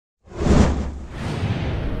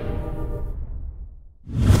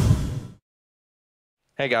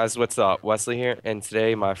Hey guys, what's up? Wesley here, and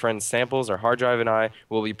today my friend Samples, our hard drive, and I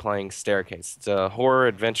will be playing Staircase. It's a horror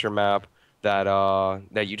adventure map that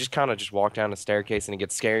you just kind of just walk down a staircase and it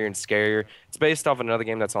gets scarier and scarier. It's based off another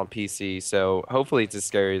game that's on PC, so hopefully it's as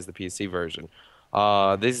scary as the PC version.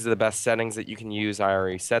 These are the best settings that you can use. I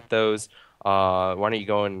already set those. Why don't you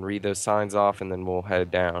go and read those signs off, and then we'll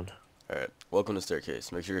head down. Alright, welcome to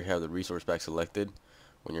Staircase. Make sure you have the resource pack selected.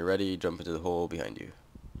 When you're ready, jump into the hole behind you.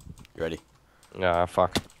 You ready? Ah,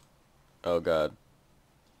 fuck. Oh god.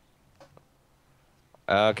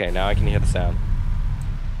 Okay, now I can hear the sound.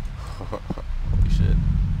 Holy shit.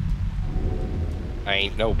 I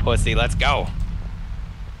ain't no pussy, let's go!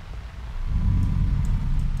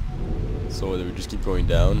 So we just keep going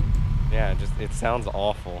down? Yeah, it sounds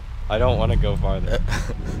awful. I don't want to go farther.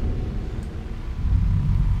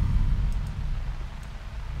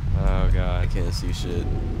 Oh god. I can't see shit.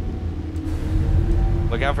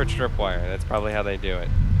 Look out for tripwire. That's probably how they do it.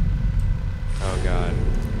 Oh god.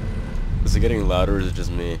 Is it getting louder or is it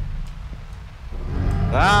just me?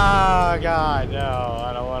 Ah god, no.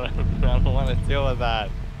 I don't want to I don't want to deal with that.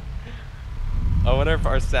 I wonder if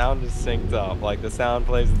our sound is synced up. Like the sound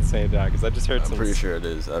plays at the same time, because I just heard I'm some. pretty sure it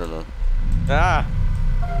is. I don't know. Ah!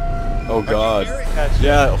 Oh god.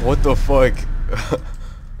 Yeah, what the fuck?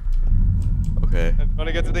 Okay. I want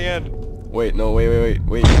to get to the end. Wait, no, wait.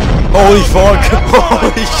 Holy fuck!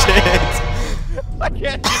 Holy shit! I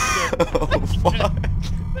can't do it. Oh fuck.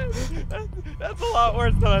 That's a lot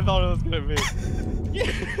worse than I thought it was gonna be.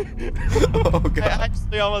 Oh god. I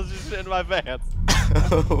actually almost just shit in my pants.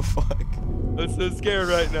 Oh fuck. I'm so scared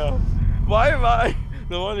right now. Why am I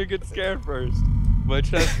the one who gets scared first? My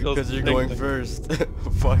chest feels Because you're going first.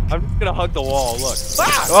 Fuck. I'm just gonna hug the wall. Look.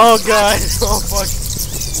 Ah! Oh god. Oh fuck.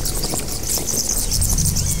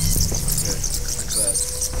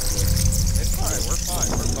 It's fine.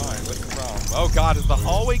 We're fine. What's the problem? Oh god, is the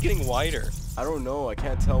hallway getting wider? I don't know. I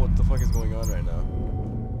can't tell what the fuck is going on right now.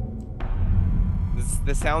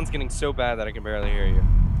 This sound's getting so bad that I can barely hear you.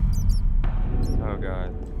 Oh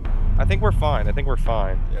god. I think we're fine. Yeah,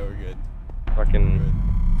 we're good. Fucking.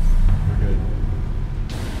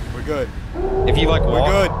 We're good. If you like walk.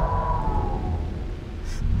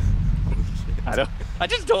 We're good. I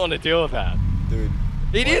just don't want to deal with that. Dude.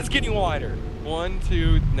 It is getting wider. 1,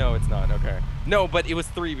 2. No, it's not. Okay. No, but it was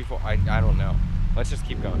 3 before. I don't know. Let's just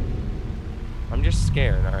keep going. I'm just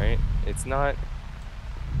scared. All right. It's not.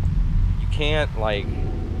 You can't like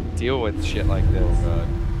deal with shit like this. Oh god.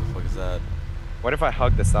 What the fuck is that? What if I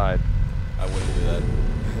hug the side? I wouldn't do that.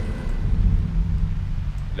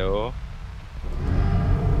 No.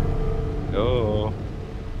 No.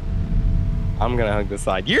 I'm gonna hug the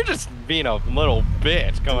side. You're just being a little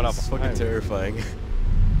bitch coming up. It's fucking terrifying.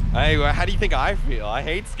 How do you think I feel? I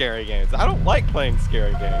hate scary games. I don't like playing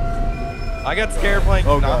scary games. I got scared playing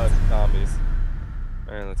zombies.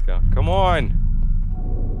 Alright, let's go. Come on.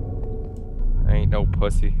 I ain't no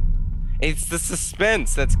pussy. It's the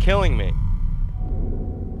suspense that's killing me.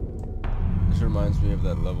 This reminds me of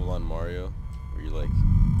that level on Mario where you like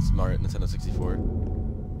smart Nintendo 64.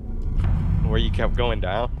 Where you kept going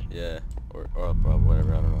down? Yeah. Or probably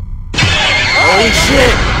whatever, I don't know. Holy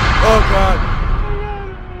shit! Oh god!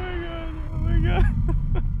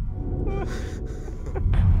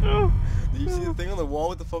 Oh. Did you see the thing on the wall?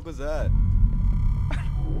 What the fuck was that?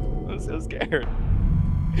 I'm so scared.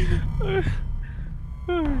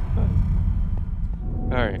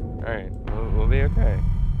 Alright. We'll be okay.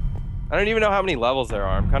 I don't even know how many levels there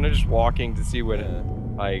are. I'm kind of just walking to see what it,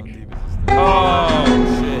 like. Oh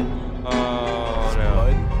shit! Oh no!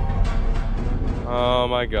 Blood? Oh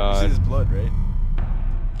my You see god! this blood, right?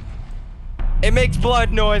 It makes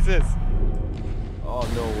blood noises. Oh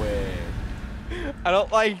no way! I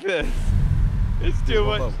don't like this. It's too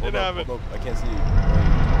much shit happening. Hold up. I can't see you.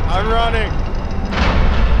 I'm running.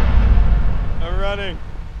 I'm running.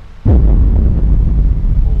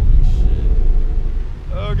 Holy shit!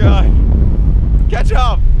 Oh god! Catch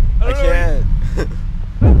up! I can't.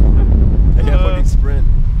 I can't fucking sprint.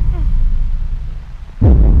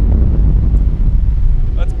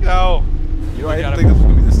 Let's go. You know, I didn't think this was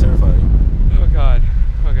gonna be this terrifying. Oh god.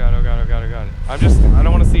 I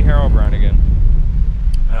don't want to see Herobrine again.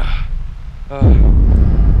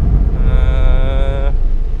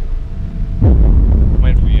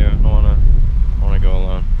 Wait for you. I wanna go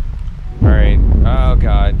alone. Alright. Oh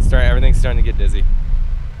god. Everything's starting to get dizzy.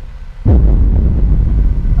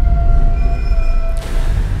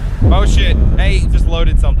 Oh shit. Hey, just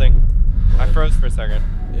loaded something. I froze for a second.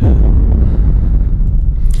 Yeah.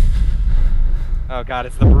 Oh god,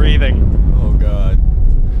 it's the breathing. Oh god.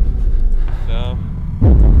 No.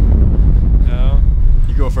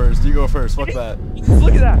 You go first. go first. Fuck that.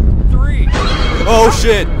 Look at that. 3. Oh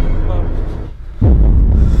shit!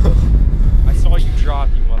 I saw you drop,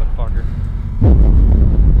 you motherfucker.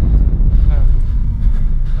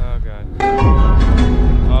 Oh god.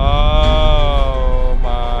 Oh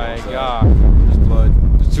my god. There's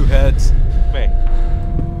blood. There's 2 heads. Me.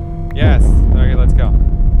 Yes. Okay, let's go.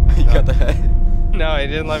 You got the head. No, it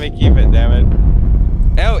didn't let me keep it. Damn it.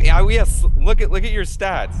 Oh, yeah. We have. Look at your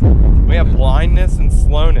stats. We have blindness and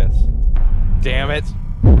slowness. Damn it.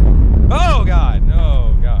 Oh god.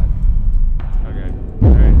 Oh god. Okay.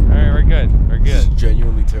 All right. We're good. We're This is good.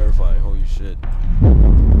 genuinely terrifying. Holy shit.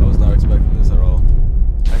 I was not expecting this at all.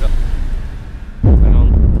 I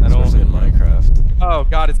don't. Especially in Minecraft. Oh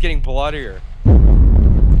god, it's getting bloodier.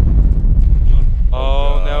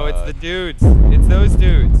 Oh no, it's the dudes. It's those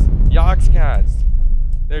dudes. Yox cats.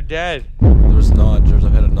 They're dead. There's Notch. There's a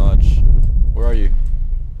head of Notch. Where are you?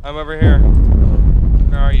 I'm over here.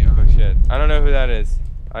 Where are you? Oh shit. I don't know who that is.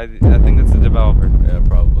 I think that's the developer. Yeah,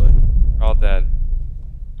 probably. They're all dead.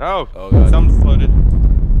 Oh, Oh god. something's floated.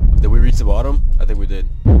 Did we reach the bottom? I think we did.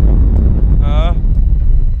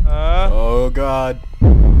 Oh god.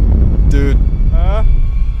 Dude.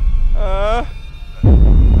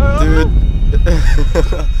 Dude.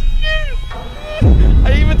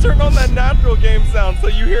 I even turned on that natural game sound so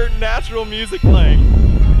you hear natural music playing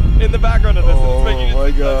in the background of this. Oh It's making my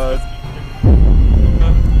it god.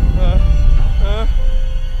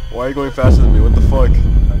 Why are you going faster than me? What the fuck? I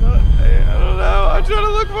don't know. I'm trying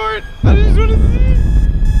to look for it. I just want to see.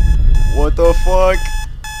 What the fuck?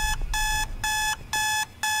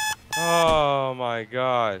 Oh my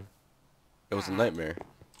god. It was a nightmare.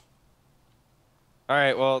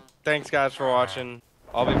 Alright, well, thanks guys for watching.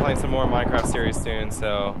 I'll be playing some more Minecraft series soon,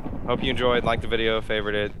 so hope you enjoyed, like the video,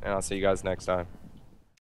 favorite it, and I'll see you guys next time.